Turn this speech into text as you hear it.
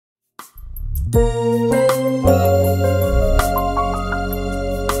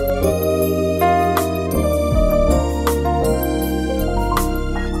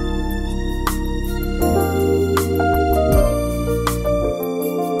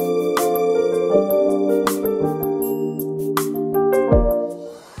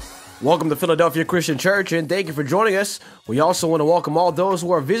Welcome to Philadelphia Christian Church, and thank you for joining us. We also want to welcome all those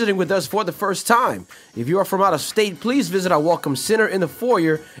who are visiting with us for the first time. If you are from out of state, please visit our Welcome Center in the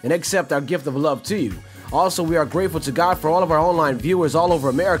foyer and accept our gift of love to you. Also, we are grateful to God for all of our online viewers all over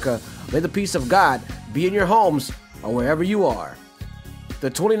America. May the peace of God be in your homes or wherever you are. The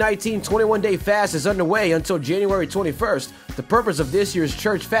 2019 21-day fast is underway until January 21st. The purpose of this year's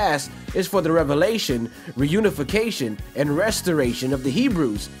church fast is for the revelation, reunification, and restoration of the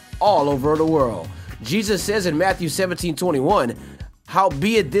Hebrews all over the world. Jesus says in Matthew 17:21,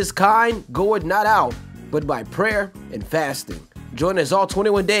 "Howbeit this kind goeth not out, but by prayer and fasting." Join us all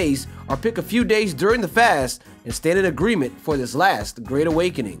 21 days, or pick a few days during the fast and stand in agreement for this last great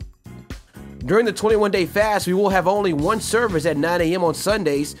awakening. During the 21-day fast, we will have only one service at 9 a.m. on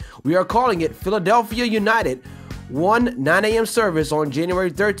Sundays. We are calling it Philadelphia United, one 9 a.m. service on January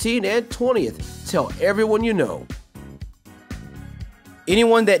 13th and 20th. Tell everyone you know.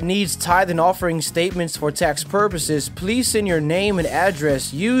 Anyone that needs tithe and offering statements for tax purposes, please send your name and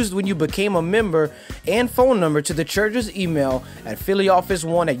address used when you became a member and phone number to the church's email at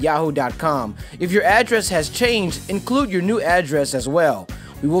phillyoffice1@yahoo.com. If your address has changed, include your new address as well.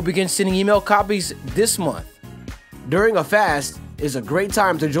 We will begin sending email copies this month. During a fast is a great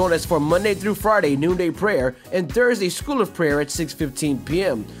time to join us for Monday through Friday noonday prayer and Thursday School of Prayer at 6:15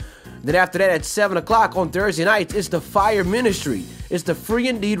 p.m. Then after that at 7 o'clock on Thursday nights, it's the Fire Ministry. It's the Free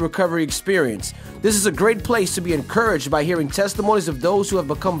Indeed Recovery Experience. This is a great place to be encouraged by hearing testimonies of those who have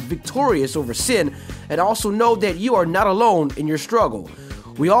become victorious over sin, and also know that you are not alone in your struggle.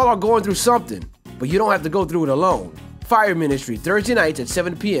 We all are going through something, but you don't have to go through it alone. Fire Ministry, Thursday nights at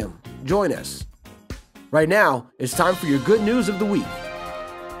 7 p.m. Join us. Right now, it's time for your good news of the week.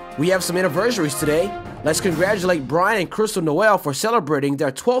 We have some anniversaries today. Let's congratulate Brian and Crystal Noel for celebrating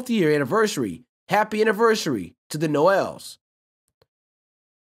their 12th year anniversary. Happy anniversary to the Noels.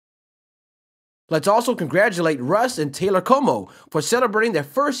 Let's also congratulate Russ and Taylor Como for celebrating their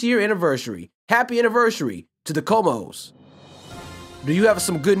first year anniversary. Happy anniversary to the Comos. Do you have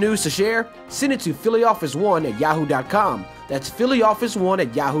some good news to share? Send it to phillyoffice1@yahoo.com. That's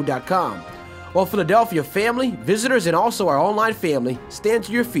phillyoffice1@yahoo.com. Well, Philadelphia family, visitors, and also our online family, stand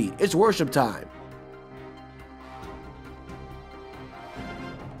to your feet. It's worship time.